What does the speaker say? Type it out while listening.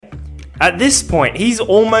At this point, he's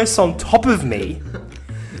almost on top of me,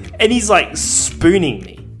 and he's like spooning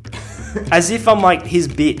me, as if I'm like his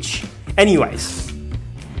bitch. Anyways,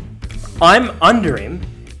 I'm under him,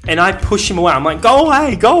 and I push him away. I'm like, go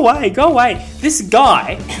away, go away, go away. This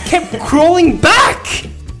guy kept crawling back.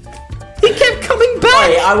 He kept coming back.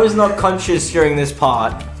 Wait, I was not conscious during this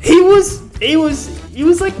part. He was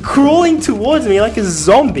like crawling towards me like a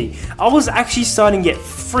zombie. I was actually starting to get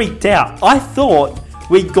freaked out. I thought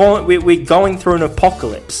we're going through an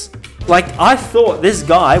apocalypse. Like, I thought this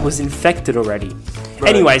guy was infected already. Bro.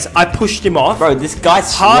 Anyways, I pushed him off. Bro, this guy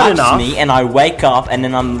slaps me and I wake up and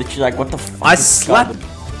then I'm literally like, what the fuck? I slapped,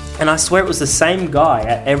 and I swear it was the same guy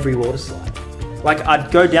at every water slide. Like,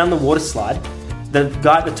 I'd go down the water slide. The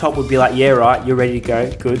guy at the top would be like, yeah, right, you're ready to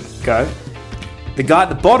go. Good, go. The guy at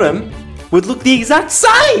the bottom would look the exact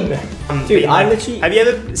same. Dude, I literally... Have you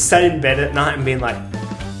ever sat in bed at night and been like,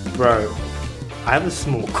 bro, I have a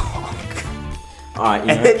small cock. Alright,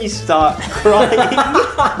 and then you start crying.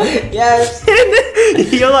 Yes.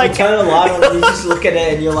 And you're like... You turn the light on and you just look at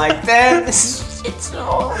it and you're like, damn, this shit's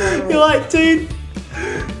so... You're like, dude,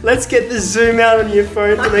 let's get the zoom out on your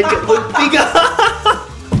phone to make it look bigger.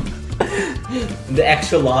 The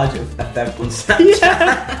extra large effect on Snapchat.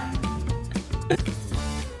 Yeah.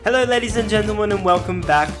 Hello, ladies and gentlemen, and welcome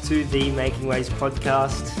back to the Making Waves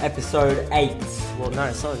podcast. Episode 8. Well, no,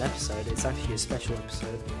 it's not an episode. It's actually a special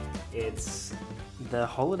episode. It's the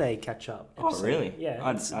holiday catch-up episode. Oh, really? Yeah,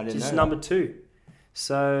 I didn't just know number that. 2.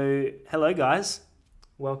 So, hello, guys.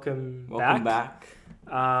 Welcome back.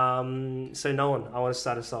 So, Nolan, I want to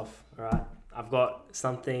start us off, all right? I've got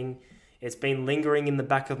something. It's been lingering in the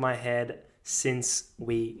back of my head since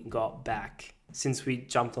we got back. Since we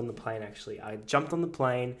jumped on the plane, actually. I jumped on the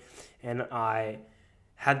plane and I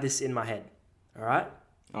had this in my head. All right?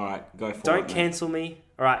 All right, go for it. Don't cancel me.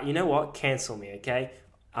 All right, you know what? Cancel me, okay?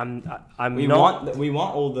 We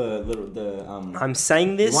want all the I'm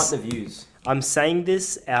saying this. We want the views. I'm saying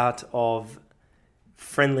this out of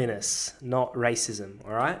friendliness, not racism,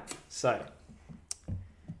 all right? So,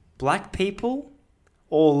 black people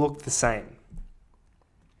all look the same.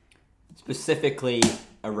 Specifically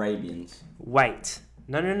Arabians. Wait.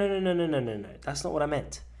 No. That's not what I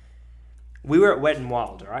meant. We were at Wet n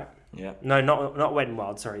Wild, right? Yeah. No, not Wet n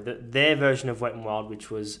Wild, sorry. Their version of Wet n Wild, which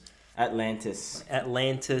was... Atlantis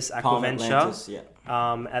Aquaventure. Atlantis, yeah.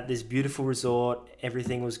 At this beautiful resort.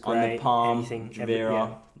 Everything was great. On the Palm, Jumeirah,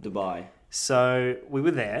 yeah. Dubai. So we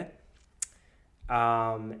were there.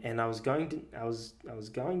 And I was going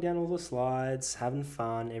down all the slides, having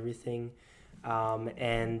fun, everything.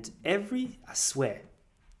 And I swear,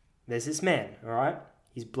 there's this man, all right?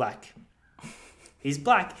 He's black. He's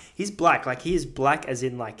black. Like, he is black as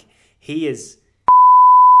in, like, he is...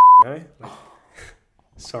 You know? Like,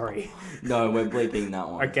 sorry. No, we're bleeping that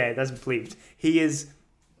one. Okay, that's bleeped. He's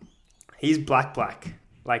black.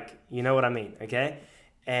 Like, you know what I mean, okay?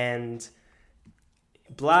 And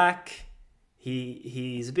black,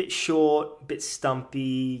 he's a bit short, a bit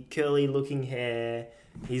stumpy, curly looking hair.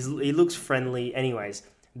 He looks friendly. Anyways,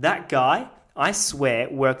 that guy, I swear,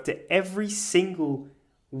 worked at every single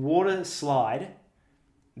water slide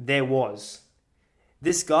there was.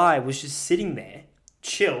 This guy was just sitting there,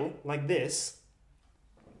 chill, like this.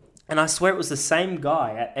 And I swear it was the same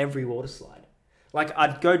guy at every water slide. Like,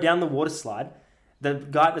 I'd go down the water slide. The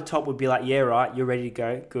guy at the top would be like, yeah, right, you're ready to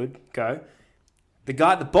go. Good, go. The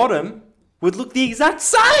guy at the bottom would look the exact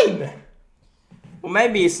same. Well,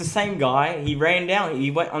 maybe it's the same guy. He ran down.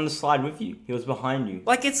 He went on the slide with you. He was behind you.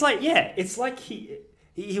 Like, it's like, yeah. It's like he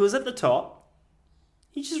was at the top.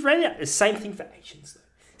 He just ran out. The same thing for Asians, though.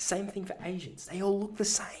 Same thing for Asians. They all look the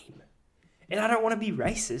same. And I don't want to be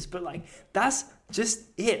racist, but, like, that's just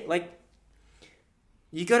it. Like,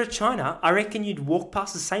 you go to China, I reckon you'd walk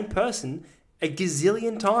past the same person a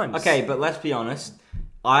gazillion times. Okay, but let's be honest.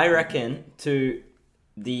 I reckon to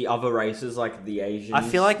the other races, like the Asians, I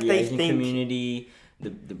feel like the they Asian think... community, the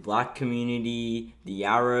black community, the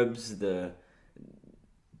Arabs,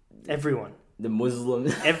 everyone, the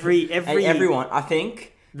Muslims, everyone. I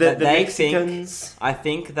think the Mexicans. I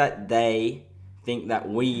think that they think that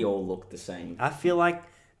we all look the same. I feel like,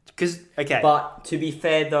 because okay. But to be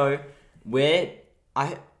fair though,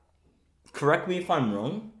 correct me if I'm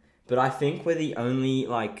wrong, but I think we're the only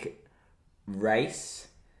like race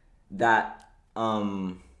that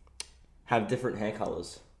have different hair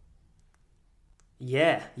colors.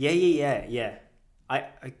 Yeah.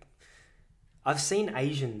 I've seen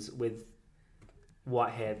Asians with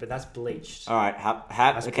white hair, but that's bleached. All right,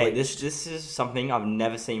 okay. Bleached. This is something I've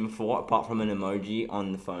never seen before, apart from an emoji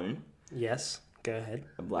on the phone. Yes, go ahead.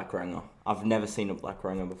 A black ranger. I've never seen a black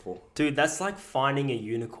ranger before. Dude, that's like finding a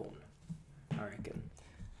unicorn. I reckon.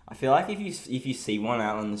 I feel like if you see one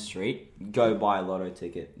out on the street, go buy a lotto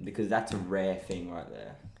ticket because that's a rare thing right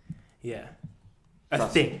there. Yeah.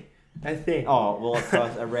 Trust A thing. Oh,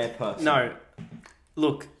 well, a rare person. No.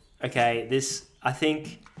 Look, okay, I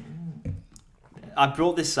think I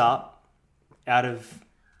brought this up out of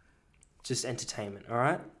just entertainment,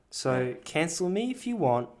 alright? So cancel me if you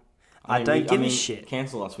want. I don't give a shit.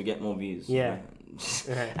 Cancel us, we get more views. Yeah.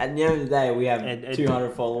 At the end of the day, we have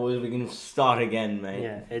 200 followers. We can start again, mate.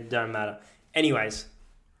 Yeah, it don't matter. Anyways,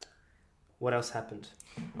 what else happened?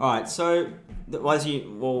 All right, so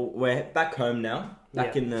we're back home now,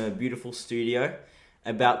 back in the beautiful studio,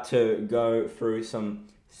 about to go through some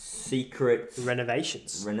secret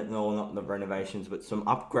renovations. No, not the renovations, but some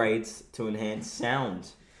upgrades to enhance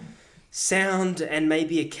sound, and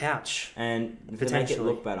maybe a couch, and to make it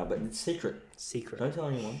look better. But it's secret. Don't tell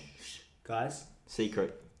anyone, guys.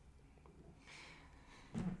 Secret.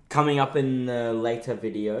 Coming up in the later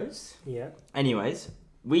videos. Yeah. Anyways,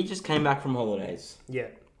 we just came back from holidays. Yeah.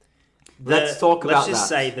 Let's talk about that. Let's just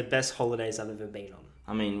say the best holidays I've ever been on.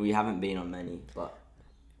 I mean, we haven't been on many, but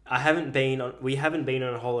we haven't been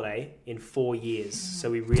on a holiday in 4 years,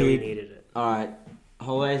 so we really needed it. All right,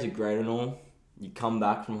 holidays are great and all. You come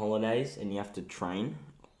back from holidays and you have to train,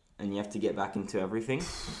 and you have to get back into everything.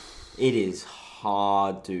 It is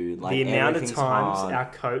hard, dude. Like, the amount of times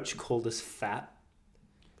our coach called us fat,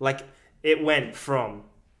 like it went from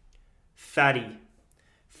fatty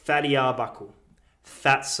Arbuckle,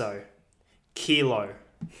 fatso, kilo.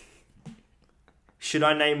 Should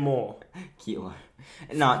I name more? Kilo.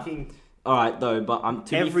 No. All right, though, but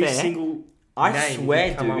to every be fair, single I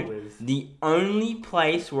swear, dude, the only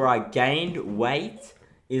place where I gained weight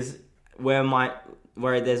is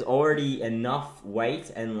where there's already enough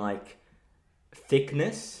weight and like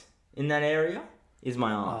thickness in that area is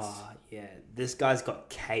my arse. Oh, yeah. This guy's got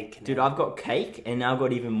cake now. Dude, I've got cake and now I've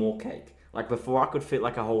got even more cake. Like, before I could fit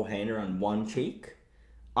like a whole hand around one cheek.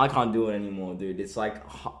 I can't do it anymore, dude. It's I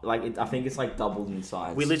think it's like doubled in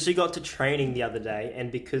size. We literally got to training the other day, and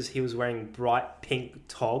because he was wearing bright pink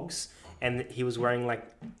togs, and he was wearing like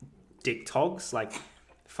dick togs, like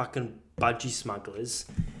fucking budgie smugglers,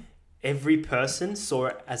 every person saw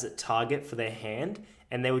it as a target for their hand,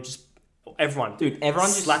 and they were just everyone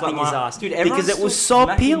just slapping his ass, dude, because it was so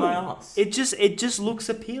appealing. It just looks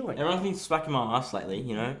appealing. Everyone's been smacking my ass lately,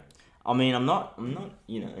 you know. I mean, I'm not,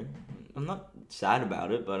 you know, I'm not sad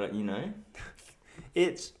about it, but you know,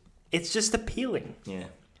 it's just appealing. Yeah,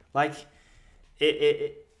 like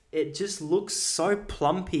it just looks so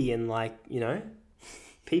plumpy, and like, you know,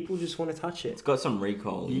 people just want to touch it. It's got some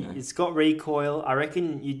recoil, you know. It's got recoil. I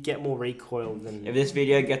reckon you'd get more recoil than if this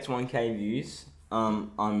video gets 1K views.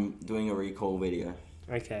 I'm doing a recall video.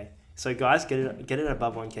 Okay. So guys, get it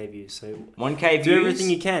above 1K views. So 1K views. Do everything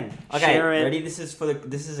you can. Okay, share it. Ready? This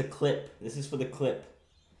is a clip. This is for the clip.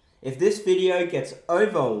 If this video gets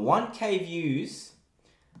over 1K views,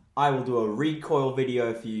 I will do a recoil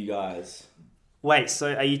video for you guys. Wait,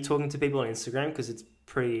 so are you talking to people on Instagram? Because it's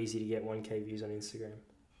pretty easy to get 1K views on Instagram.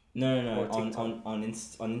 No. On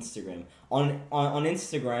Instagram. On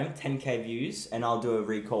Instagram, 10K views, and I'll do a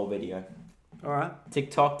recall video. Alright.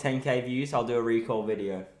 TikTok, 10K views, I'll do a recall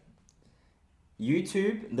video.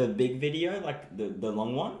 YouTube, the big video, like the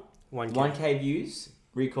long one, 1K views,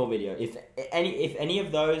 recall video. If any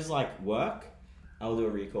of those like work, I'll do a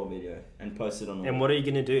recall video and post it on. And what are you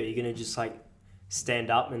gonna do? Are you gonna just like stand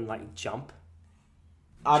up and like jump?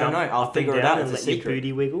 I don't know. I'll figure it out. And let your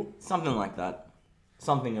booty wiggle. Something like that.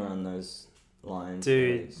 Something around those lines.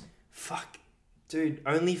 Dude, fuck. Dude,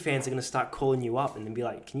 OnlyFans are gonna start calling you up and then be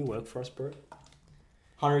like, "Can you work for us, bro?"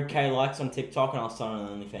 100K likes on TikTok and I'll start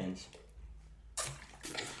on OnlyFans.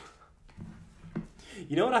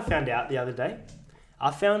 You know what I found out the other day?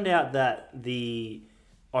 I found out that the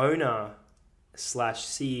owner /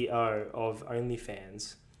 CEO of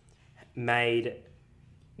OnlyFans made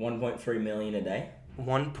 $1.3 million a day.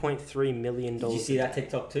 $1.3 million. Did you see that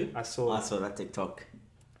TikTok too? I saw that TikTok.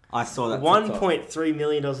 $1.3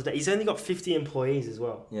 million a day. He's only got 50 employees as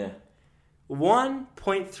well. Yeah.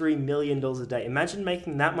 $1.3 million a day. Imagine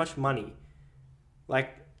making that much money.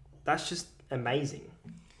 Like, that's just amazing.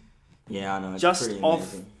 Yeah, I know. It's just pretty off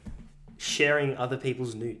amazing. Sharing other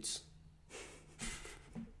people's nudes.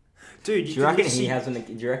 Dude, do you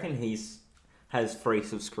reckon he has free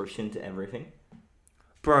subscription to everything?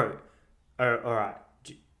 Bro, all right.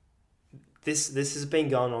 This has been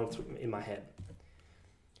going on in my head.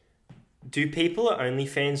 Do people at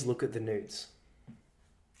OnlyFans look at the nudes?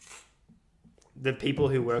 The people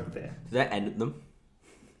who work there. Do they edit them?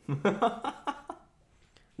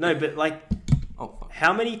 No, but like, oh, fuck.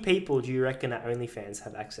 How many people do you reckon at OnlyFans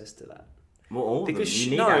have access to that? Well, all because of them. You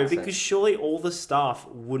need access. because surely all the staff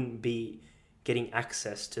wouldn't be getting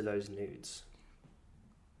access to those nudes.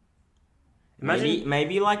 Imagine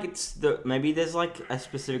maybe there's like a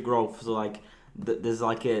specific role for like there's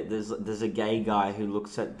a gay guy who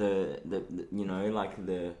looks at the you know like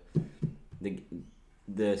the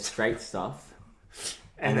straight stuff,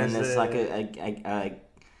 and then there's like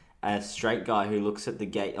a straight guy who looks at the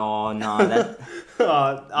gay. Oh no, that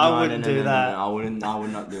I wouldn't do that. No, I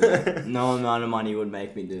would not do that. No amount of money would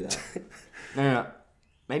make me do that. No.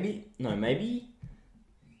 Maybe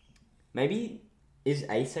is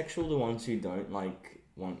asexual the ones who don't like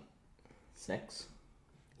want sex?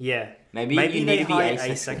 Yeah. Maybe you need to be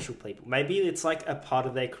asexual people. Maybe it's like a part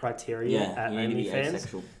of their criteria at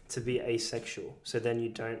OnlyFans to be asexual. So then you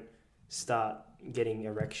don't start getting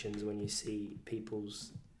erections when you see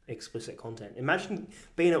people's explicit content. Imagine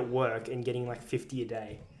being at work and getting like 50 a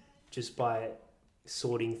day just by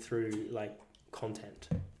sorting through like content.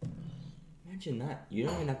 Imagine that. You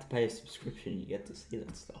don't even have to pay a subscription. You get to see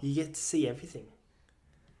that stuff. You get to see everything.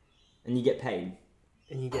 And you get paid.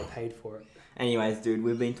 And you get paid for it. Anyways, dude,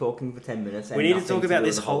 we've been talking for 10 minutes. We need to talk about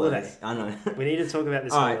this holiday. I know. We need to talk about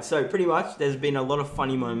this holiday. Alright, so pretty much there's been a lot of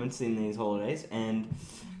funny moments in these holidays, and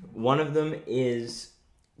one of them is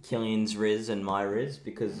Kilian's rizz and my rizz,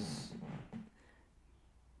 because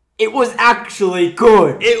it was actually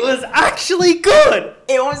good. It was actually good.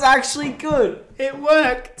 It was actually good. It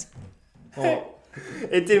worked. Oh.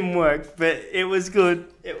 It didn't work, but it was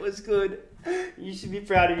good. It was good. You should be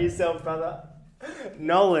proud of yourself, brother.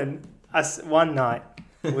 Nolan, one night,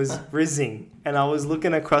 was rizzing, and I was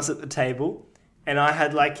looking across at the table, and I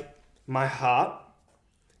had like my heart,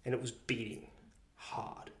 and it was beating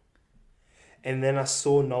hard. And then I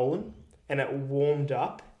saw Nolan, and it warmed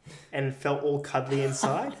up, and felt all cuddly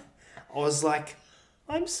inside. I was like,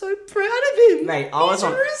 I'm so proud of him. Mate, I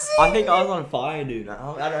think I was on fire, dude.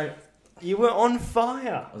 I don't. You were on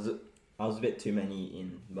fire. I was a bit too many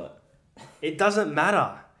in, but it doesn't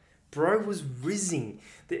matter. Bro was rizzing.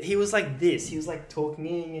 He was like this. He was like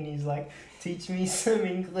talking and he's like, teach me some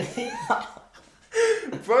English.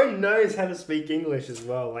 Bro knows how to speak English as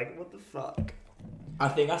well. Like, what the fuck? I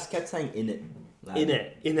think I kept saying in it. Lad.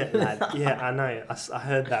 In it, lad. Yeah, I know. I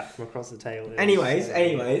heard that from across the table.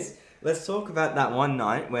 Anyways, let's talk about that one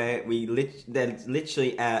night where there's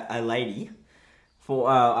literally a lady for,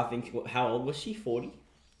 I think, how old was she? 40?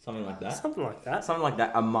 Something like that. Something like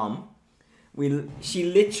that. A mum.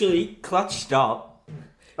 She literally clutched up.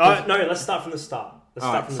 Oh, no, let's start from the start.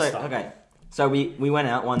 Start. Okay. So we went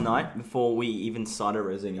out one night before we even started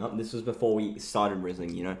rizzing up. This was before we started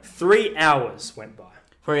rizzing, you know. 3 hours went by.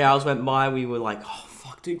 3 hours went by. We were like, oh,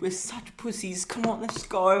 fuck, dude, we're such pussies. Come on, let's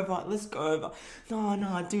go over.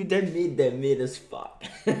 No, dude, they're mid as fuck.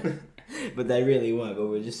 But they really weren't, but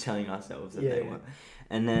we were just telling ourselves that they weren't.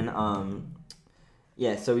 And then,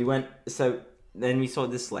 so we went, then we saw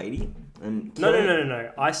this lady. And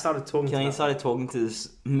No. I started talking to her. Kilian started talking to this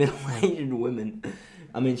middle-aged woman.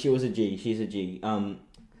 I mean, she was a G. She's a G.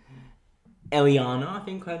 Eliana, I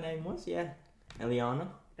think her name was. Yeah. Eliana.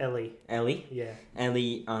 Ellie. Yeah.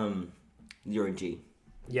 Ellie, you're a G.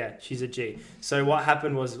 Yeah, she's a G. So what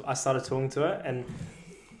happened was I started talking to her and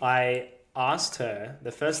I asked her,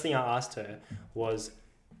 the first thing I asked her was,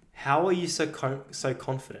 how are you so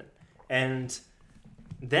confident? And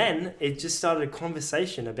then it just started a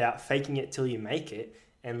conversation about faking it till you make it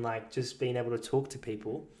and like just being able to talk to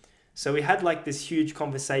people. So we had like this huge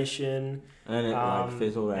conversation. And then it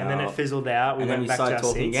fizzled out. And then it fizzled out. We went back to our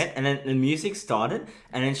talking seats. Again. And then the music started.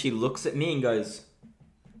 And then she looks at me and goes,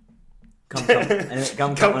 come. And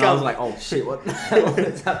then, come. And I was like, oh shit, what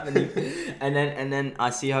is happening? And then I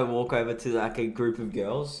see her walk over to like a group of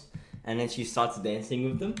girls. And then she starts dancing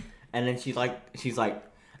with them. And then she's like,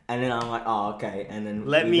 and then I'm like, oh, okay. And then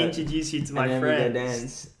let me introduce you to my friends. And then we go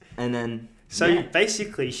dance. And then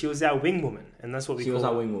basically, she was our wing woman, and that's what we call her. She was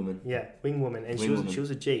our wing woman. Yeah, wing woman, and she was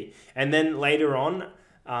a G. And then later on,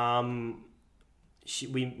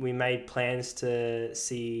 we made plans to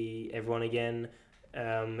see everyone again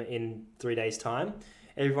in 3 days' time.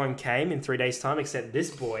 Everyone came in 3 days' time except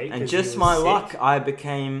this boy. And just my luck, I had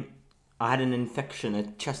an infection,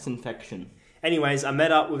 a chest infection. Anyways, I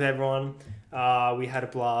met up with everyone. We had a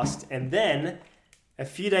blast. And then, a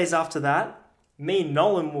few days after that, me and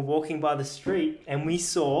Nolan were walking by the street and we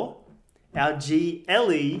saw our G,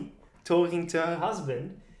 Ellie, talking to her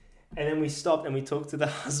husband. And then we stopped and we talked to the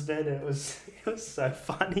husband and it was so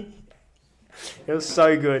funny. It was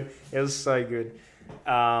so good. So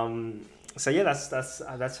yeah,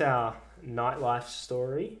 that's our nightlife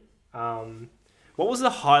story. What was the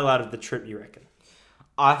highlight of the trip, you reckon?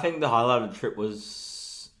 I think the highlight of the trip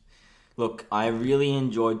was Look, I really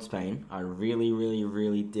enjoyed Spain. I really, really,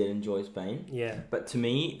 really did enjoy Spain. Yeah. But to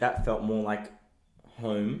me, that felt more like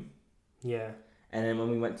home. Yeah. And then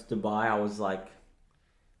when we went to Dubai, I was like,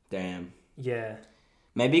 damn. Yeah.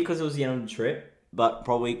 Maybe because it was the end of the trip, but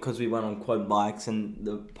probably because we went on quad bikes and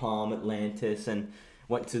the Palm Atlantis and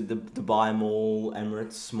went to the Dubai Mall,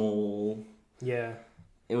 Emirates Mall. Yeah.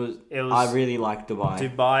 It was. I really liked Dubai.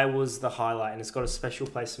 Dubai was the highlight, and it's got a special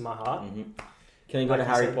place in my heart. Mm-hmm. Can you got a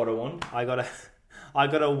Harry Potter wand? I got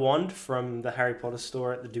a wand from the Harry Potter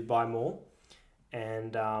store at the Dubai Mall,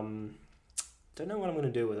 and don't know what I'm going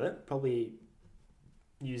to do with it. Probably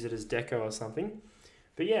use it as deco or something.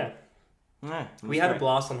 But yeah, we had a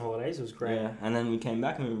blast on holidays. It was great. Yeah, and then we came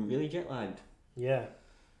back and we were really jet lagged. Yeah.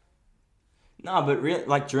 No, but really,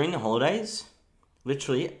 like during the holidays,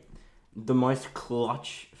 literally, the most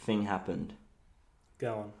clutch thing happened.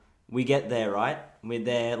 Go on. We get there, right? We're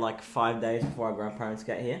there like 5 days before our grandparents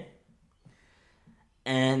get here.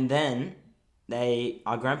 And then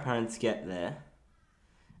our grandparents get there.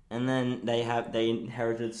 And then they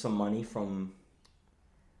inherited some money from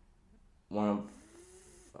a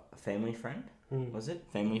family friend. Was it?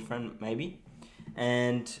 Family friend, maybe.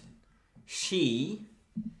 And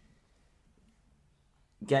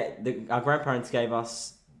our grandparents gave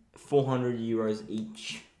us 400 euros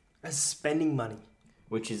each. As spending money.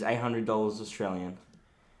 Which is $800 Australian.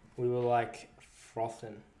 We were like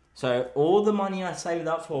frothing. So all the money I saved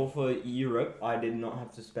up for Europe, I did not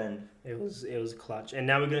have to spend. It was clutch, and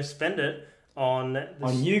now we're going to spend it on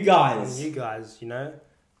you guys. On you guys,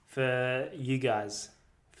 for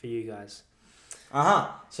you guys.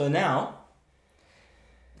 So now,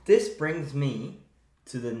 this brings me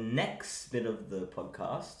to the next bit of the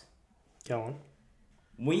podcast. Go on.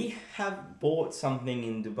 We have bought something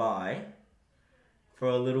in Dubai for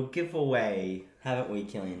a little giveaway, haven't we,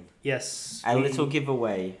 Kilian? Yes. A little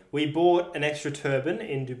giveaway. We bought an extra turban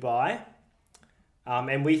in Dubai,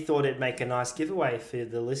 and we thought it'd make a nice giveaway for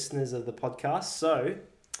the listeners of the podcast. So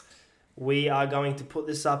we are going to put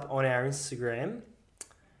this up on our Instagram.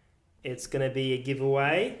 It's going to be a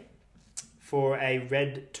giveaway for a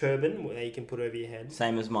red turban that you can put over your head.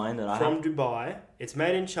 Same as mine that I have. From Dubai. It's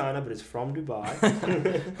made in China, but it's from Dubai.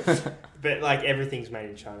 But like everything's made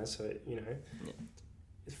in China, so Yeah.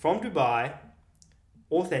 It's from Dubai.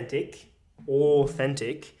 Authentic.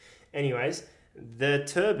 Anyways, the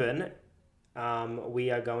turban,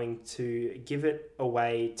 we are going to give it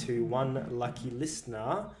away to one lucky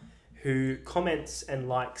listener who comments and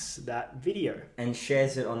likes that video. And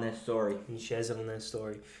shares it on their story.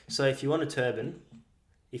 So if you want a turban,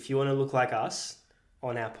 if you want to look like us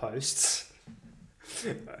on our posts,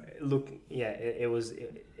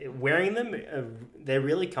 wearing them, they're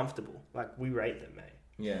really comfortable. Like, we rate them, mate.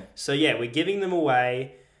 Yeah. So yeah, we're giving them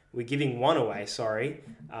away. We're giving one away, sorry.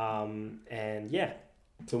 And yeah.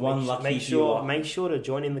 To one lucky viewer. Make sure to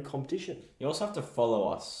join in the competition. You also have to follow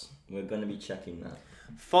us. We're going to be checking that.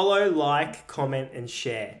 Follow, like, comment, and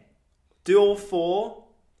share. Do all 4,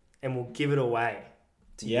 and we'll give it away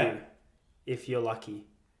to you if you're lucky.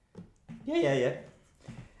 Yeah.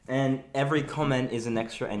 And every comment is an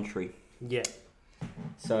extra entry. Yeah.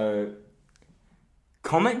 So,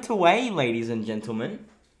 comment away, ladies and gentlemen.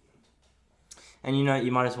 And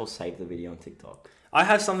you might as well save the video on TikTok. I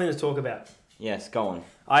have something to talk about. Yes, go on.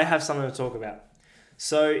 I have something to talk about.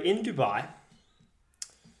 So, in Dubai,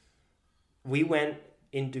 we went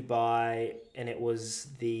in Dubai and it was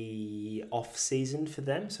the off season for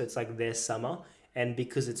them. So, it's like their summer. And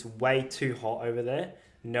because it's way too hot over there,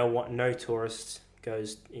 no tourist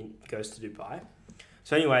goes to Dubai.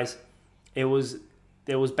 So anyways, there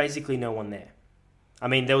was basically no one there. I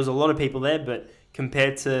mean, there was a lot of people there, but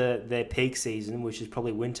compared to their peak season, which is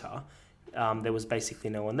probably winter, there was basically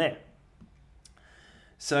no one there.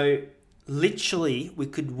 So literally, we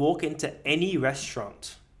could walk into any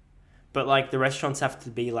restaurant, but like the restaurants have to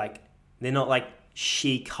be like, they're not like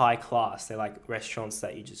chic, high class. They're like restaurants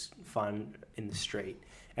that you just find in the street.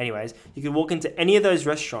 Anyways, you could walk into any of those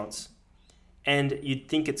restaurants and you'd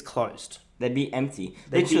think it's closed. They'd be empty.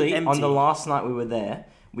 Literally, on the last night we were there,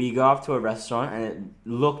 we go up to a restaurant and it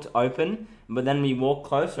looked open, but then we walked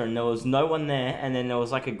closer and there was no one there, and then there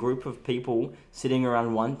was like a group of people sitting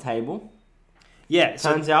around one table. Yeah.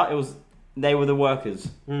 Turns out they were the workers.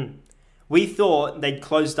 We thought they'd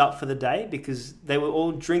closed up for the day because they were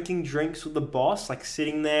all drinking drinks with the boss, like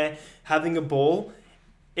sitting there having a ball.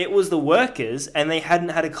 It was the workers, and they hadn't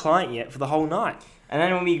had a client yet for the whole night. And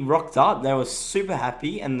then when we rocked up, they were super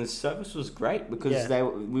happy, and the service was great because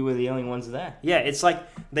we were the only ones there. Yeah, it's like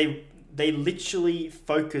they literally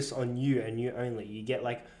focus on you and you only. You get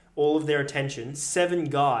like all of their attention, 7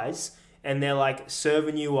 guys, and they're like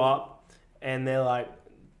serving you up, and they're like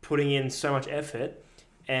putting in so much effort,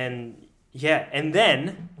 and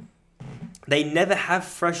then they never have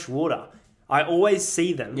fresh water. I always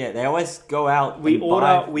see them. Yeah, they always go out. We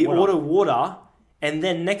order water, and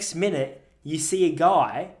then next minute you see a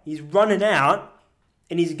guy. He's running out,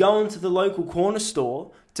 and he's going to the local corner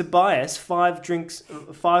store to buy us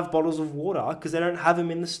 5 bottles of water because they don't have them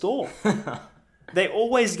in the store. They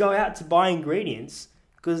always go out to buy ingredients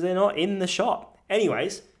because they're not in the shop.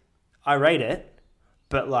 Anyways, I rate it,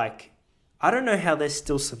 but like, I don't know how they're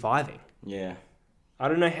still surviving. Yeah. I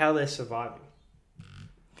don't know how they're surviving.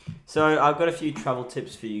 So I've got a few travel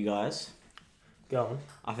tips for you guys. Go on.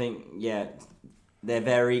 I think, they're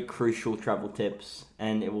very crucial travel tips,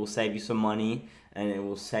 and it will save you some money, and it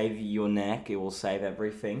will save your neck. It will save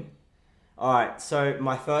everything. All right, so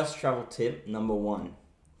my first travel tip, number 1.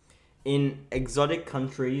 In exotic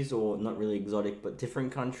countries, or not really exotic, but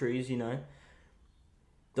different countries,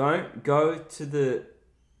 don't go to the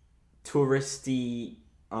touristy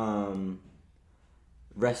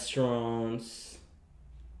restaurants,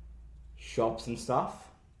 shops and stuff.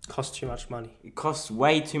 Costs too much money. It costs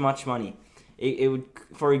way too much money. It would,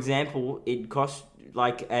 for example, it cost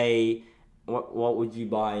like what would you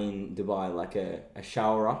buy in Dubai? Like a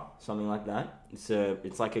shawara, something like that.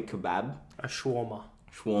 It's like a kebab. A shawarma.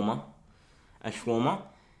 A shawarma.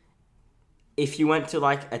 If you went to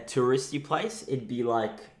like a touristy place, it'd be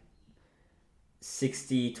like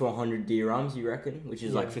 60 to 100 dirhams, you reckon, which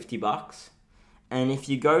is like $50. And if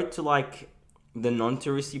you go to like the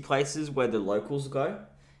non-touristy places where the locals go,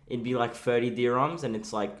 it'd be like 30 dirhams, and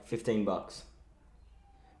it's like $15.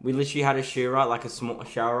 We literally had a shira, like a small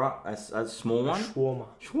one.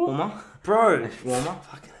 Shawarma. Bro. A shawarma.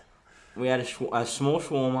 We had a small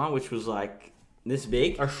shawarma, which was like this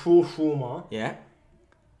big. A shawarma. Yeah.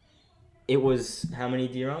 It was how many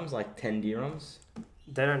dirhams? Like 10 dirhams?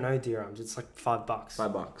 They don't know dirhams. It's like $5.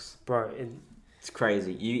 $5. Bro, it's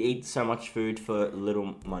crazy. You eat so much food for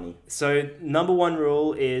little money. So number 1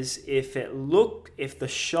 rule is if the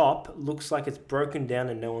shop looks like it's broken down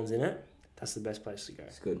and no one's in it, that's the best place to go.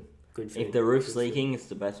 It's good. Good food. If the roof's leaking, it's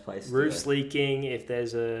the best place to go. Roof's leaking, if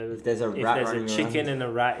there's a chicken and a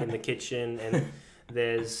rat in the kitchen, and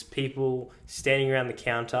there's people standing around the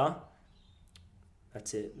counter,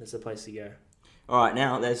 that's it. That's the place to go. Alright,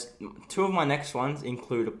 now there's 2 of my next ones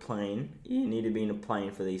include a plane. You need to be in a plane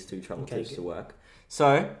for these 2 travel tips to work.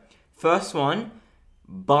 So, first one,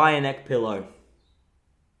 buy a neck pillow.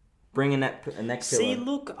 Bring a neck pillow. See,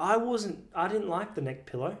 look, I didn't like the neck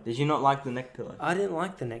pillow. Did you not like the neck pillow? I didn't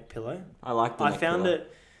like the neck pillow. I liked the neck pillow. I found it,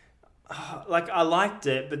 I liked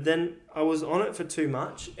it, but then I was on it for too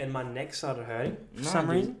much and my neck started hurting for some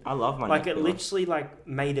reason. I love my neck pillow. Like, it literally,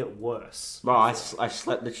 made it worse. Bro, I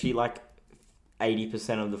slept literally,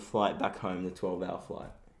 80% of the flight back home, the 12-hour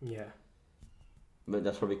flight. Yeah. But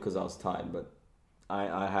that's probably because I was tired, but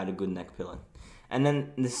I had a good neck pillow. And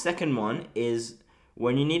then the second one is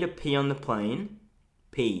when you need to pee on the plane,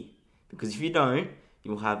 pee. Because if you don't,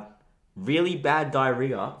 you'll have really bad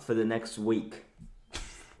diarrhea for the next week.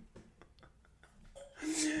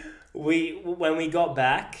 When we got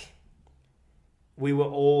back, we were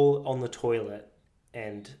all on the toilet,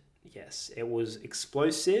 and yes, it was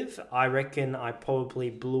explosive. I reckon I probably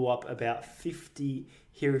blew up about 50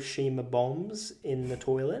 Hiroshima bombs in the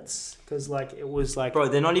toilets. Because, it was like... Bro,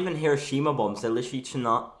 they're not even Hiroshima bombs. They're literally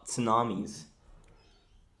tsunamis.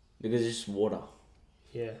 Because it's just water.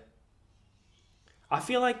 Yeah. I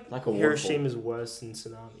feel like Hiroshima's worse than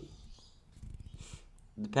tsunami.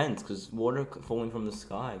 Depends, because water falling from the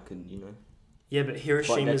sky could, Yeah, but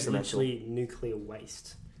Hiroshima is literally nuclear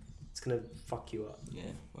waste. It's going to fuck you up.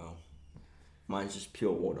 Yeah, well, mine's just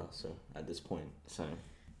pure water, so at this point, so...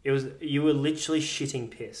 You were literally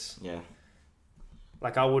shitting piss. Yeah.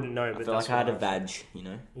 I wouldn't know, but I felt like I had a vag,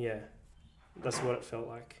 Yeah, that's what it felt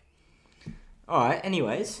like. Alright,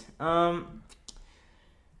 anyways,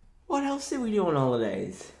 what else did we do on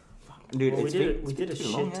holidays? Dude, well, we did a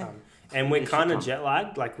shit ton. And we're kind of jet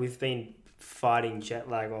lagged. We've been fighting jet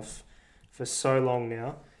lag off for so long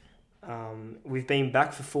now. We've been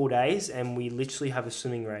back for 4 days and we literally have a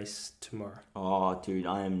swimming race tomorrow. Oh, dude,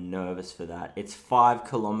 I am nervous for that. It's 5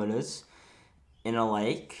 kilometers in a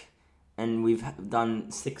lake and we've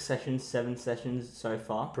done 7 sessions so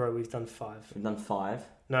far. Bro, we've done 5. We've done 5.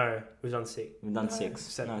 No, we've done 6. We've done 6.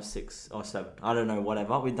 7. No, 6 or 7. I don't know,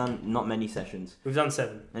 whatever. We've done not many sessions. We've done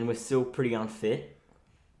 7. And we're still pretty unfit.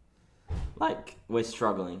 We're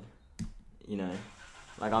struggling,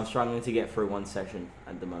 I'm struggling to get through 1 session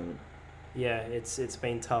at the moment. Yeah, it's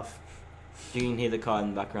been tough. You can hear the car in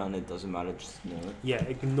the background, it doesn't matter, just ignore it. Yeah,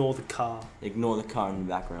 ignore the car. Ignore the car in the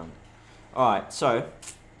background. Alright, so,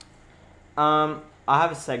 I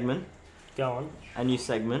have a segment. Go on. A new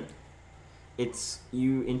segment. It's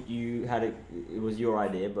you had it. It was your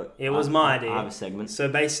idea, but it was my idea. I have a segment. So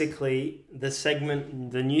basically,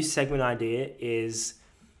 the new segment idea is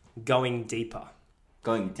going deeper.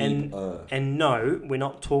 Going deeper. And no, we're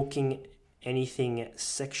not talking anything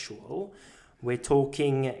sexual. We're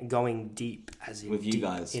talking going deep, as in with you deep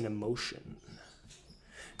guys in emotion.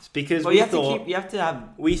 It's because you have to have.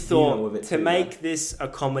 We thought with it to too, make right? this a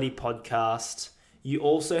comedy podcast, you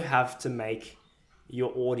also have to make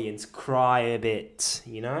your audience cry a bit,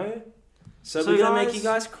 you know? So we're going to make you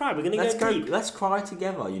guys cry. We're going to go deep. Let's cry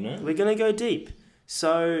together, you know? We're going to go deep.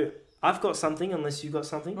 So I've got something, unless you've got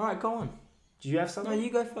something. All right, go on. Do you have something? No, you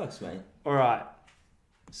go first, mate. All right.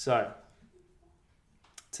 So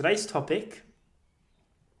today's topic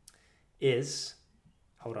is...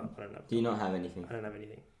 Hold on, I don't know. Do you not have anything? I don't have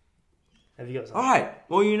anything. Have you got something? All right.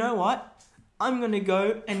 Well, you know what? I'm going to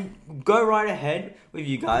go right ahead with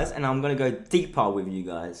you guys, and I'm going to go deeper with you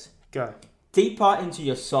guys. Go. Deeper into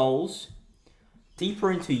your souls.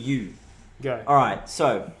 Deeper into you. Go. All right.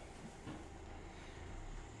 So,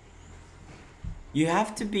 you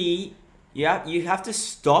have to be... you have to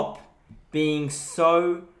stop being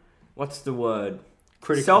so... What's the word?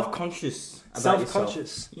 Critical. Self-conscious about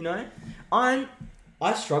yourself. You know? I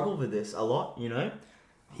struggle with this a lot, you know?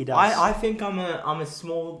 He does. I think I'm a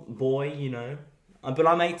small boy, you know, but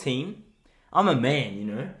I'm 18. I'm a man, you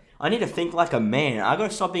know. I need to think like a man. I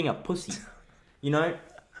gotta stop being a pussy, you know.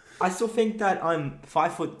 I still think that I'm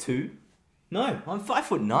 5'2". No, I'm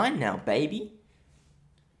 5'9" now, baby.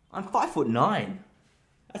 I'm 5'9".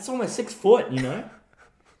 That's almost 6 foot, you know.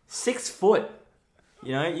 6 foot.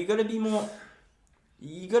 You know, you gotta be more.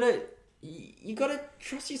 You gotta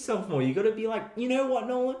trust yourself more. You gotta be like, you know what,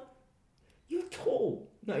 Nolan? You're tall.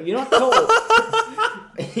 No, you're not tall.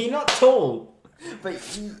 You're not tall.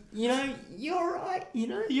 But, you know, you're alright, you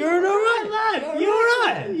know? You're an alright lad. You're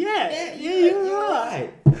alright. Yeah, you're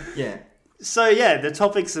alright. Yeah. So, yeah, the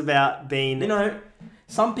topic's about being... You know,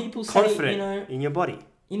 some people say, confident, you know... in your body.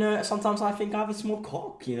 You know, sometimes I think I have a small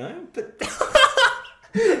cock, you know? But...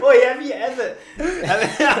 Wait, have you ever... Dude,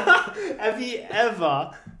 Have you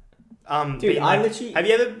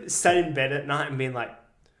ever sat in bed at night and been like,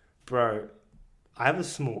 bro, I have a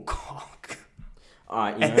small cock.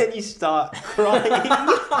 Alright, you and know. then you start crying.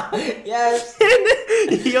 Yes.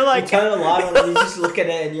 You're like... You turn the light on and you just look at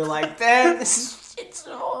it and you're like, damn, this shit's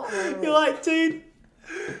horrible. You're like, dude,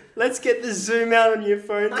 let's get the zoom out on your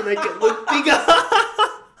phone to make it look bigger.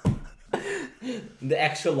 The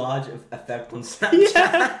extra large effect on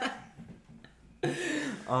Snapchat. Yeah.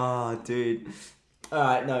 Oh, dude.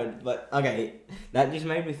 Alright, no, but okay. That just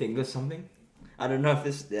made me think of something. I don't know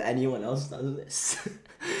if anyone else does this.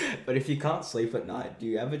 But if you can't sleep at night, do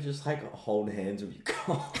you ever just like hold hands with your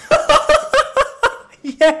cock?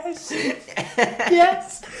 Yes.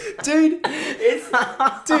 Yes. Dude,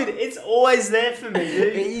 it's always there for me,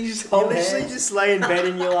 dude. You literally just lay in bed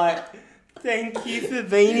and you're like, thank you for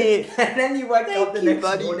being here. And then you wake up the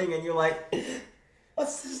next morning and you're like,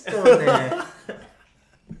 what's this doing there?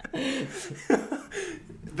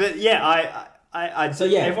 But yeah, So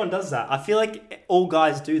yeah, everyone does that. I feel like all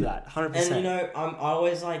guys do that, 100%. And you know, I'm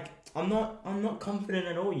always like, I'm not confident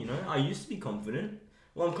at all. You know, I used to be confident.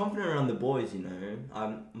 Well, I'm confident around the boys. You know,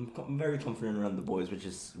 I'm very confident around the boys, which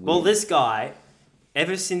is weird. Well, this guy,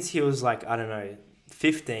 ever since he was like, I don't know,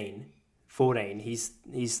 15, 14,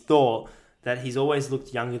 he's thought that he's always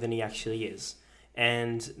looked younger than he actually is.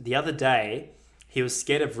 And the other day, he was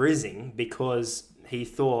scared of rizzing because he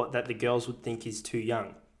thought that the girls would think he's too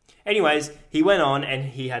young. Anyways, he went on and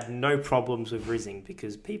he had no problems with rizzing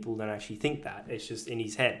because people don't actually think that. It's just in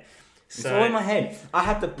his head. It's all in my head. I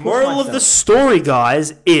have to push moral myself. of the story,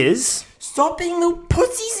 guys, is... Stop being little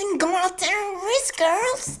pussies and go out there and risk,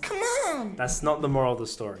 girls. Come on. That's not the moral of the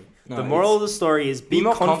story. No, the moral of the story is be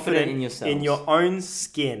more confident in yourselves. in your own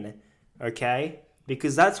skin, okay?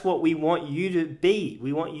 Because that's what we want you to be.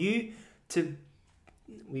 We want you to...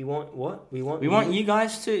 We want what? We want you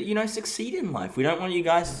guys to, you know, succeed in life. We don't want you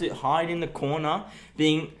guys to hide in the corner,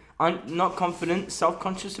 being not confident,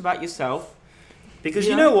 self-conscious about yourself. Because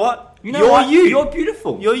you know what? You're you. You're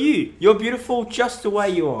beautiful. You're you. You're beautiful just the way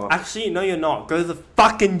you are. Actually, no, you're not. Go to the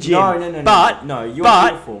fucking gym. No, you're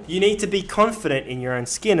beautiful. You need to be confident in your own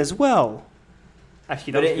skin as well.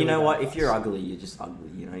 Actually, but you know what? If you're ugly, you're just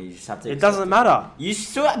ugly. You know, you just have to. It doesn't matter. You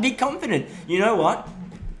still have to be confident. You know what?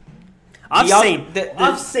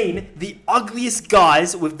 I've seen the ugliest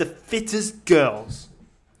guys with the fittest girls.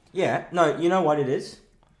 Yeah, no, you know what it is?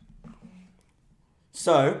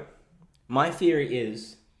 So, my theory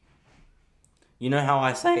is, You know how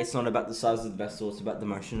I say it's not about the size of the vessel, it's about the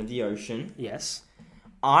motion of the ocean? Yes.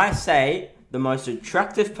 I say the most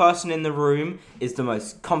attractive person in the room is the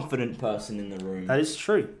most confident person in the room. That is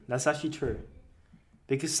true. That's actually true.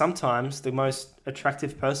 Because sometimes the most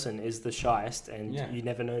attractive person is the shyest and you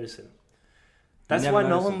never notice him. That's why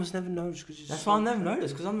Nolan was never noticed. That's why I never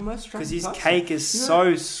noticed, because I'm the most attractive person. Because his cake is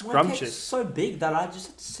so scrumptious. My cake's so big that I just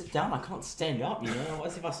have to sit down. I can't stand up,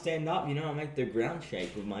 What if I stand up, I make the ground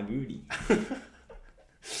shake with my booty.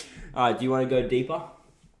 Alright, do you want to go deeper?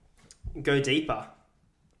 Go deeper?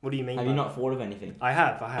 What do you mean? Have you not thought of anything? I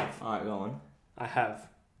have. Alright, go on. I have.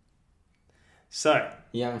 So.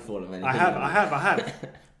 You haven't thought of anything.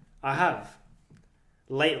 I have.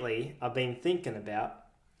 Lately, I've been thinking about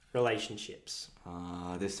relationships.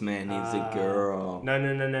 This man needs a girl.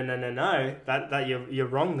 No. That you're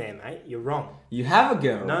wrong there, mate. You're wrong. You have a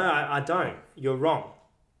girl. No, I don't. You're wrong.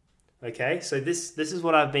 Okay, so this is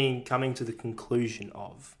what I've been coming to the conclusion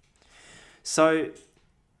of. So,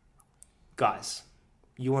 guys,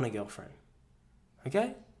 you want a girlfriend.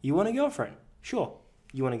 Okay? You want a girlfriend. Sure,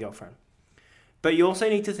 you want a girlfriend. But you also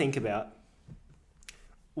need to think about,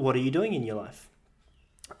 what are you doing in your life?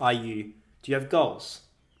 Do you have goals?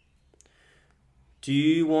 Do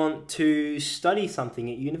you want to study something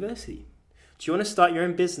at university? Do you want to start your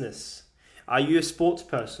own business? Are you a sports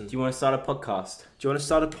person? Do you want to start a podcast? Do you want to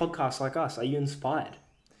start a podcast like us? Are you inspired?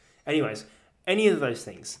 Anyways, any of those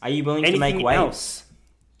things. Are you willing to make waves? Else?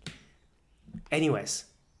 Anyways,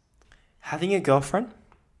 having a girlfriend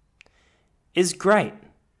is great,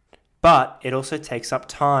 but it also takes up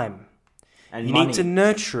time. And you money. need to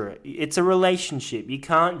nurture it. It's a relationship. You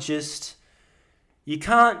can't just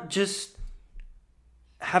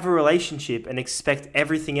have a relationship and expect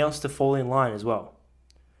everything else to fall in line as well.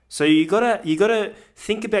 So you gotta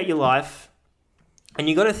think about your life, and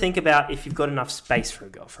you gotta think about if you've got enough space for a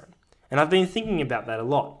girlfriend. And I've been thinking about that a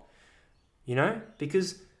lot,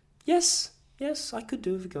 because yes, I could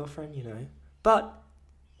do with a girlfriend, but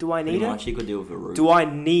do I need Pretty it? much you could do with a room. Do I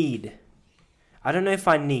need? I don't know if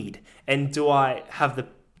I need. And do I have the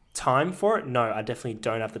time for it? No, I definitely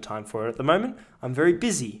don't have the time for it at the moment. I'm very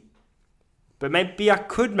busy. But maybe I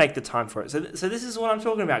could make the time for it. So this is what I'm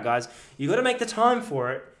talking about, guys. You got to make the time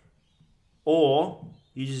for it, or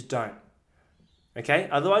you just don't. Okay?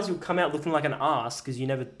 Otherwise, you'll come out looking like an ass because you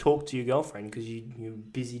never talk to your girlfriend because you're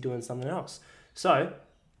busy doing something else. So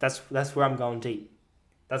that's where I'm going deep.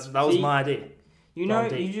 That was my idea. You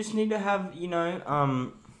just need to have,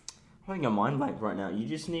 I'm having a mind blank right now. You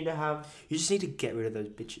just need to get rid of those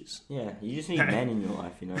bitches. Yeah, you just need men in your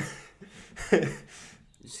life, You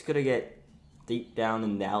just got to get deep down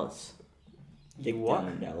in Dallas. Down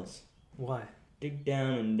in Dallas. Why? Dig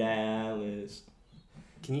down in Dallas.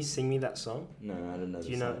 Can you sing me that song? No, I don't know. Do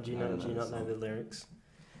you not know the lyrics?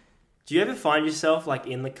 Do you ever find yourself like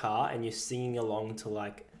in the car and you're singing along to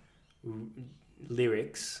like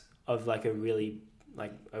lyrics of like a really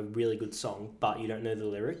good song, but you don't know the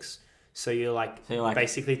lyrics? So you're like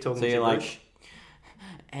basically talking gibberish.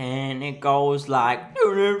 And it goes like.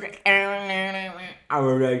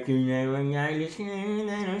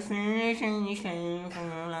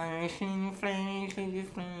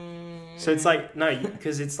 So it's like, no,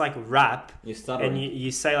 because it's like rap. You're stuttering. And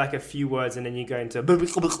you say like a few words and then you go into.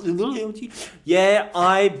 Yeah,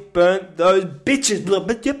 I burnt those bitches.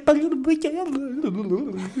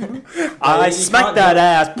 I smacked that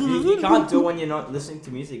ass. You can't do it when you're not listening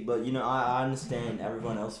to music, but I understand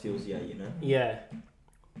everyone else feels Yeah.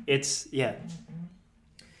 It's, yeah.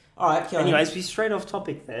 Alright, Kilian. Anyways, we strayed off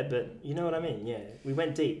topic there, but you know what I mean, yeah. We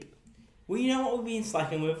went deep. Well, you know what we've been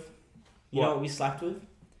slacking with? You know what we slacked with?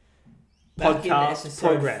 Podcast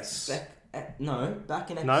progress. Back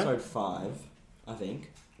in episode 5, I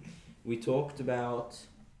think, we talked about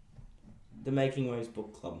the Making Waves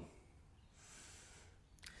Book Club.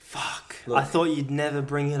 Fuck. Look, I thought you'd never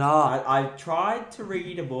bring it up. I tried to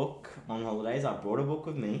read a book on holidays. I brought a book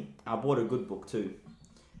with me. I bought a good book too.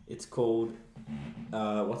 It's called...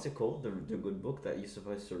 what's it called? The good book that you're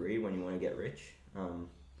supposed to read when you want to get rich.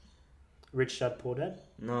 Rich Dad Poor Dad?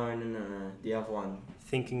 No. The other one.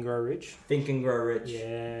 Think and Grow Rich? Think and Grow Rich.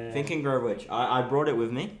 Yeah. Think and Grow Rich. I brought it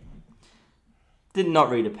with me. Did not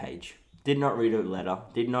read a page. Did not read a letter.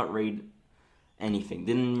 Did not read anything.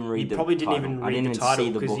 Didn't read the probably title. Didn't even read the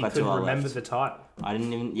title because you couldn't remember the title. I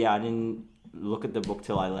didn't look at the book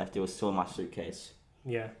till I left. It was still in my suitcase.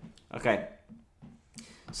 Yeah. Okay.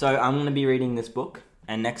 So I'm going to be reading this book,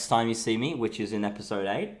 and next time you see me, which is in episode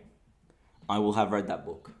 8, I will have read that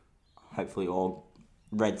book. Hopefully, or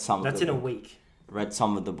read some of the book. That's in a week. Read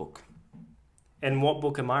some of the book. And what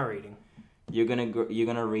book am I reading? You're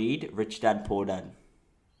gonna read Rich Dad Poor Dad.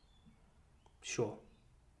 Sure.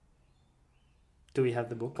 Do we have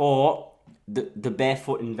the book? Or the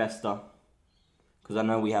Barefoot Investor. Because I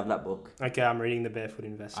know we have that book. Okay, I'm reading The Barefoot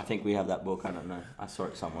Investor. I think we have that book. I don't know. I saw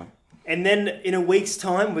it somewhere. And then in a week's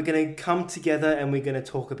time, we're going to come together and we're going to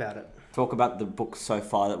talk about it. Talk about the book so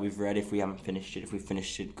far that we've read. If we haven't finished it, if we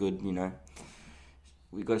finished it, good. You know,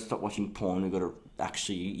 we got to stop watching porn. We got to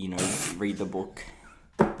actually, you know, read the book.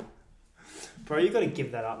 Bro, you got to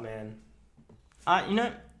give that up, man. You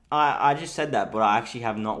know, I just said that, but I actually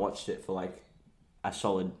have not watched it for like a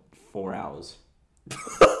solid 4 hours.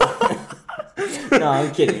 No,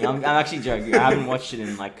 I'm kidding. I'm actually joking. I haven't watched it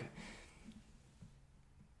in like,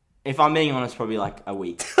 if I'm being honest, probably like a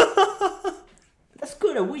week. That's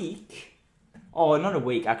good, a week. Oh, not a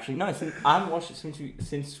week actually. No, I haven't watched it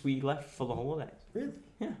since we left for the holidays. Really?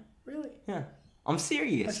 Yeah. Really? Yeah. I'm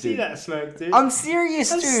serious, I dude. see that smoke, dude. I'm serious,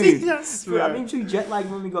 dude. I see that smoke. Dude, I've been too jet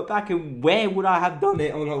lagged when we got back, and where would I have done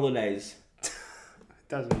it on holidays?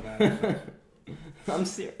 Doesn't matter. I'm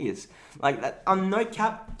serious. Like that. I'm no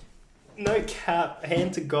cap. No cap.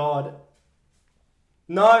 Hand to God.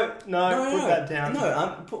 No, put that down. No,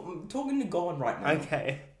 I'm talking to God right now.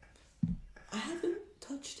 Okay. I haven't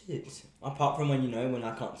touched it. Apart from when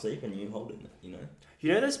I can't sleep and you hold it, you know.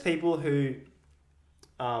 You know those people who,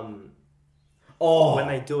 when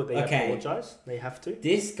they do it, they apologize. They have to.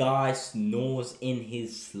 This guy snores in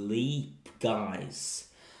his sleep, guys.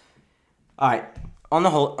 All right, in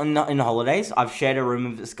the holidays, I've shared a room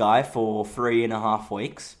with this guy for 3.5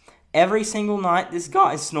 weeks. Every single night, this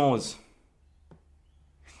guy snores.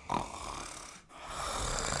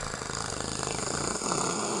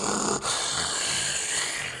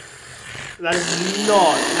 That is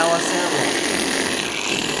not how I sound like.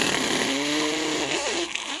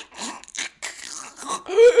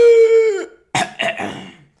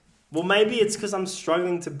 Well, maybe it's because I'm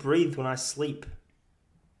struggling to breathe when I sleep.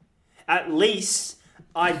 At least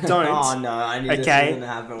I don't. Oh no! I knew this was gonna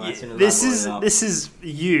happen as soon as I brought it up. This is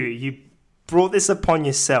you. You brought this upon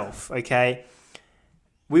yourself. Okay.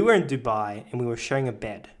 We were in Dubai and we were sharing a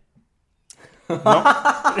bed.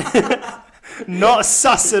 Not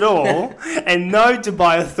sus at all, and no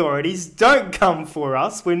Dubai authorities, don't come for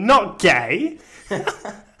us. We're not gay.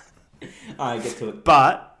 Alright, get to it.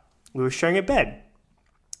 But we were sharing a bed,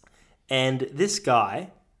 and this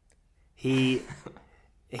guy, I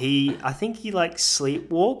think he like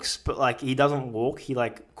sleepwalks, but like he doesn't walk. He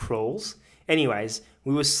like crawls. Anyways,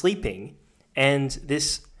 we were sleeping, and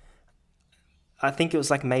I think it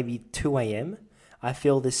was like maybe 2 a.m. I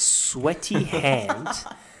feel this sweaty hand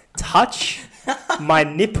touch my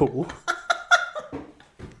nipple,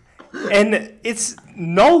 and it's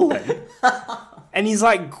Nolan, and he's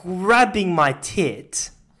like grabbing my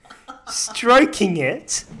tit, stroking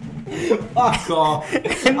it. Fuck off!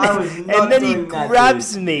 And then he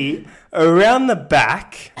grabs me around the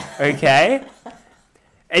back, okay?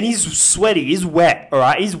 And he's sweaty, he's wet,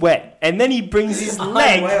 alright? He's wet. And then he brings his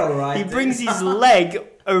leg, his leg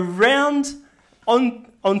around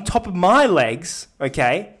on top of my legs,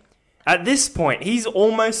 okay? At this point, he's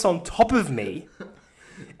almost on top of me,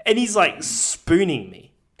 and he's like spooning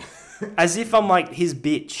me as if I'm like his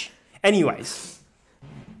bitch. Anyways,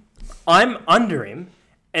 I'm under him,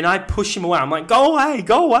 and I push him away. I'm like, go away,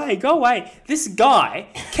 go away, go away. This guy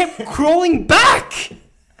kept crawling back.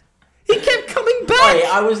 He kept coming back. Wait,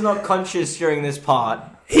 I was not conscious during this part.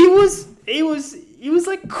 He was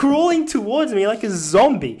like crawling towards me like a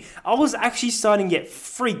zombie. I was actually starting to get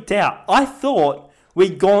freaked out. I thought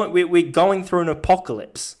we're going through an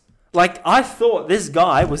apocalypse. Like, I thought this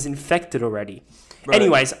guy was infected already. Bro.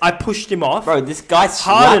 Anyways, I pushed him off. Bro, this guy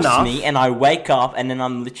slaps me and I wake up and then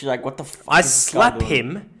I'm literally like, what the fuck? I slap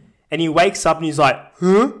him and he wakes up and he's like,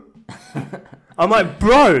 huh? I'm like,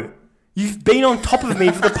 bro, you've been on top of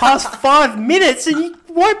me for the past 5 minutes and you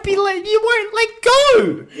won't let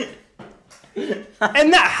go.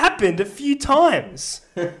 And that happened a few times.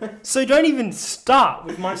 So don't even start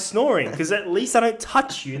with my snoring, because at least I don't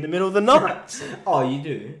touch you in the middle of the night. Oh, you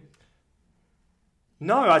do?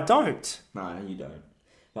 No, I don't. No, you don't.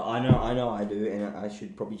 But I know I do, and I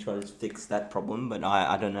should probably try to fix that problem, but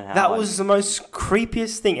I don't know how. That was the most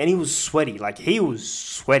creepiest thing, and he was sweaty. Like, he was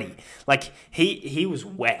sweaty. Like, he was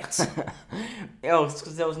wet. Yeah, it's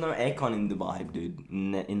because there was no aircon in Dubai, dude,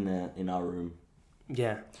 in our room.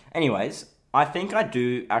 Yeah. Anyways, I think I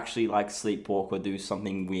do actually like sleepwalk or do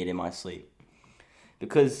something weird in my sleep.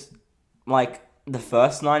 Because, like, the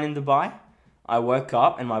first night in Dubai, I woke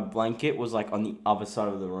up and my blanket was, like, on the other side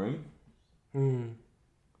of the room.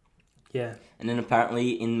 Yeah. And then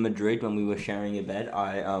apparently in Madrid, when we were sharing a bed,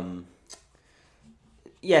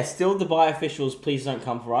 Yeah, still Dubai officials, please don't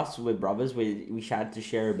come for us. We're brothers. We had to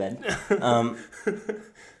share a bed.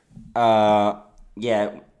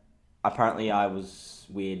 Yeah, apparently I was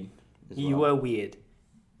weird as well. You were weird.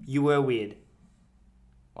 You were weird.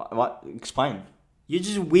 What? Explain. You're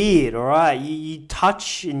just weird, alright? You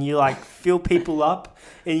touch and you like fill people up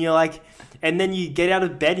and you're like, and then you get out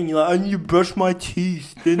of bed and you're like, I need to brush my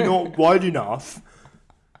teeth. They're not wide enough.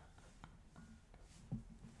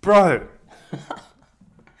 Bro.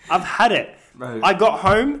 I've had it. Bro. I got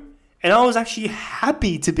home and I was actually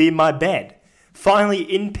happy to be in my bed. Finally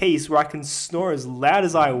in peace where I can snore as loud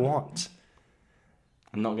as I want.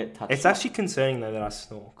 And not get touched. It's actually concerning though that I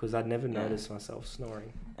snore because I'd never noticed myself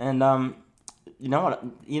snoring. And you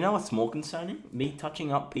know what's more concerning? Me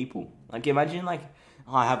touching up people. Like imagine like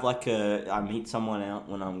I meet someone out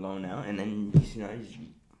when I'm going out, and then you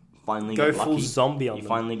finally go get full lucky. Zombie on you them.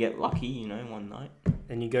 Finally get lucky, one night.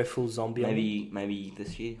 And you go full zombie on them. Maybe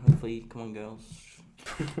this year. Hopefully, come on, girls.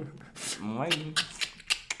 I'm waiting.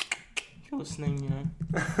 If you're listening,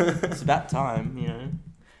 it's about time,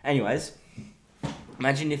 Anyways,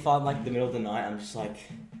 imagine if I'm like the middle of the night, I'm just like,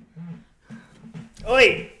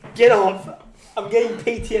 Oi, get off! I'm getting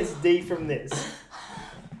PTSD from this.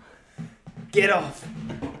 Get off!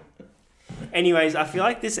 Anyways, I feel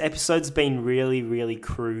like this episode's been really, really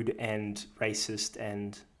crude and racist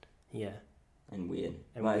and and weird.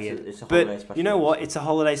 And weird. It's a holiday special. But you know what? It's a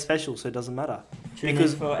holiday special, so it doesn't matter. Tune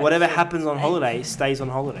because in for whatever episode happens on 8. holiday stays on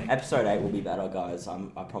holiday. Episode 8 will be better, guys.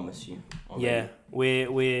 I promise you. Already. Yeah,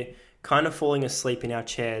 we're kind of falling asleep in our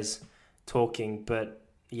chairs talking, but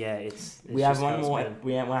yeah, it's we have just one how it's more. been.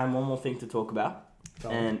 We have one more thing to talk about,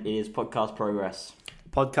 and it is podcast progress.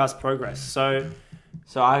 Podcast progress. So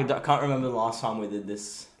I can't remember the last time we did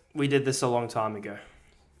this. we did this a long time ago.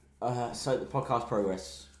 So the podcast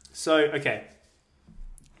progress. So okay,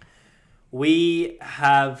 we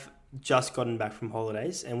have just gotten back from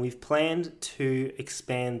holidays, and we've planned to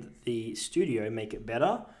expand the studio, make it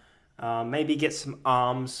better. Maybe get some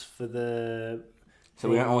arms for the. So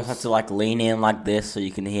we don't always have to like lean in like this, so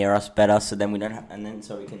you can hear us better. So then we don't have, and then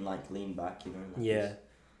so we can like lean back, Like yeah, this.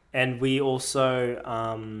 and we also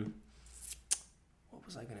what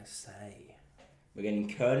was I gonna say? We're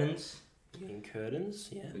getting curtains. We're getting curtains,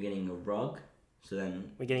 yeah. We're getting a rug. So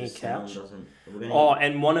then we're getting a couch. Oh,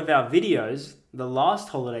 and one of our videos, the last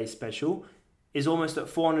holiday special, is almost at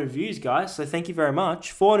 400 views, guys. So thank you very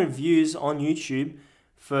much. 400 views on YouTube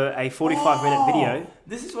for a 45-minute video.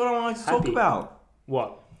 This is what I wanted to talk about.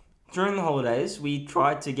 What? During the holidays, we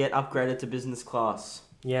tried to get upgraded to business class.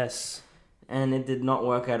 Yes. And it did not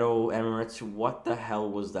work at all. Emirates, what the hell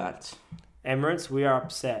was that? Emirates, we are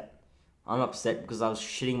upset. I'm upset because I was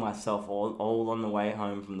shitting myself all on the way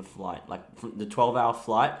home from the flight. Like, from the 12-hour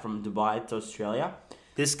flight from Dubai to Australia.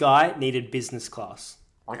 This guy needed business class.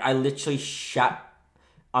 Like, I literally shat.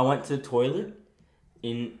 I went to the toilet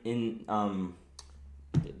in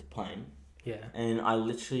the plane. Yeah. And I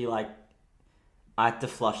literally, like, I had to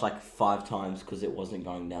flush, like, 5 times because it wasn't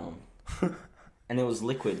going down. And it was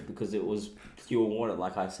liquid because it was pure water,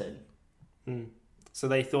 like I said. Mm. So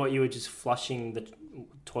they thought you were just flushing the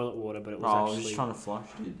toilet water, but it was I actually... was just trying to flush,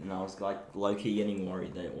 dude. And I was, like, low-key getting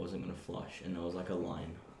worried that it wasn't going to flush. And there was, like, a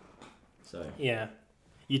line. So... Yeah.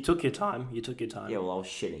 You took your time. Yeah, well, I was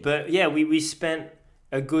shitting. But, yeah, we spent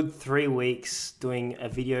a good 3 weeks doing a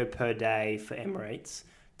video per day for Emirates,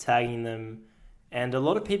 tagging them... And a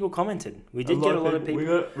lot of people commented. We did get a lot of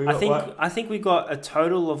people. I think we got a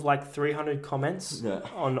total of like 300 comments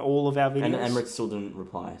on all of our videos. And Emirates still didn't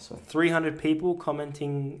reply. So 300 people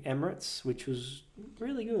commenting Emirates, which was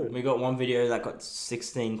really good. We got one video that got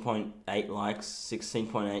 16.8 likes,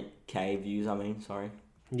 16.8k views.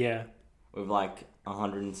 Yeah. With like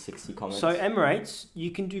 160 comments. So Emirates,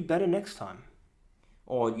 you can do better next time.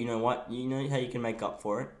 Or you know what? You know how you can make up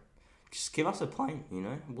for it? Just give us a plane.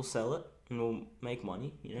 We'll sell it. And we'll make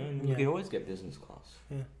money, and you can always get business class.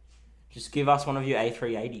 Yeah. Just give us one of your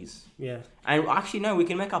A380s. Yeah. And actually, no, we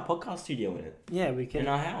can make our podcast studio in it. Yeah, we can. In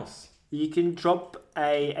our house. You can drop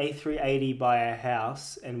a A380 by our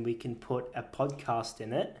house and we can put a podcast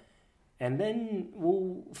in it and then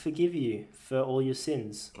we'll forgive you for all your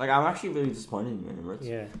sins. Like, I'm actually really disappointed in you, Emirates.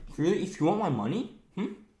 Yeah. If you want my money,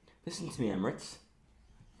 listen to me, Emirates.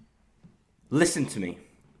 Listen to me.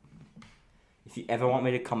 If you ever want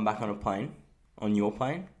me to come back on a plane, on your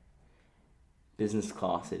plane, business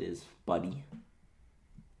class it is, buddy.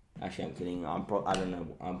 Actually, I'm kidding. I don't know.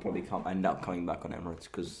 I'm probably end up coming back on Emirates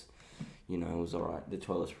because, it was alright. The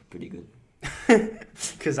toilets were pretty good.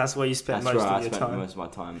 Because that's where you spent most of your time. I spent most of my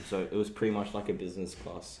time. So it was pretty much like a business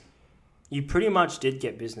class. You pretty much did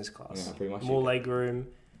get business class. Yeah, pretty much. More legroom,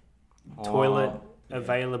 toilet.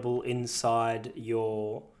 available inside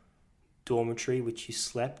your dormitory, which you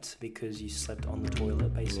slept because you slept on the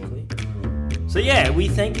toilet, basically. So yeah, we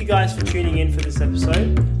thank you guys for tuning in for this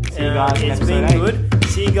episode. See you guys It's in been episode 8. good.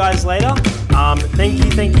 See you guys later.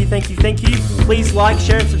 Thank you. Please like,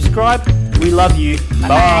 share, and subscribe. We love you. Bye.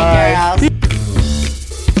 Bye girls.